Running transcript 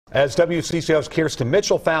As WCCO's Kirsten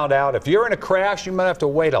Mitchell found out, if you're in a crash, you might have to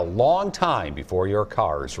wait a long time before your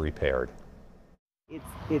car is repaired.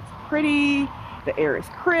 It's pretty, the air is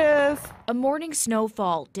crisp. A morning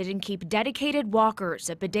snowfall didn't keep dedicated walkers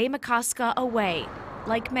at Bede-Makaska away,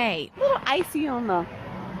 like May. A little icy on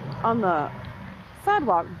the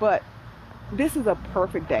sidewalk, but this is a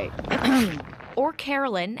perfect day. Or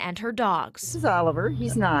Carolyn and her dogs. This is Oliver,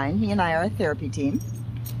 he's 9. He and I are a therapy team.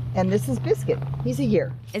 And this is Biscuit, he's a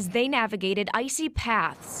year. As they navigated icy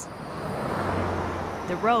paths,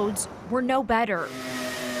 the roads were no better.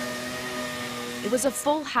 It was a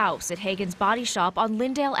full house at Hagen's Body Shop on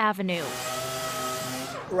Lyndale Avenue.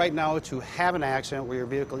 Right now, to have an accident where your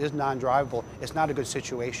vehicle is non-drivable, it's not a good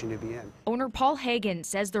situation to be in. Owner Paul Hagen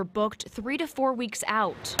says they're booked 3 to 4 weeks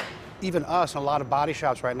out. Even us, in a lot of body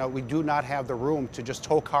shops right now, we do not have the room to just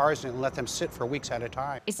tow cars and let them sit for weeks at a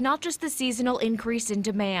time. It's not just the seasonal increase in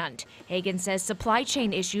demand. Hagen says supply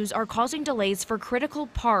chain issues are causing delays for critical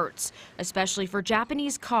parts, especially for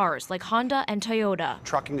Japanese cars like Honda and Toyota.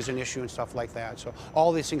 Trucking is an issue and stuff like that. So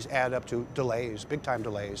all these things add up to delays, big time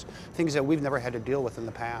delays, things that we've never had to deal with in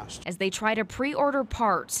the past. As they try to pre-order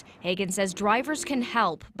parts, Hagen says drivers can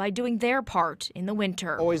help by doing their part in the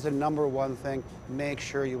winter. Always the number one thing, make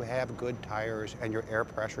sure you have good tires and your air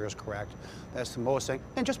pressure is correct. That's the most thing.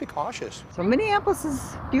 And just be cautious. So Minneapolis is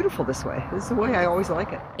beautiful this way. This is the way I always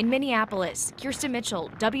like it. In Minneapolis, Kirsten Mitchell,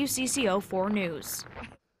 WCCO 4 News.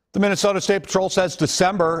 The Minnesota State Patrol says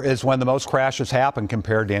December is when the most crashes happen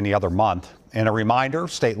compared to any other month. And a reminder,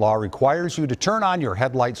 state law requires you to turn on your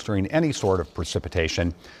headlights during any sort of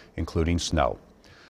precipitation, including snow.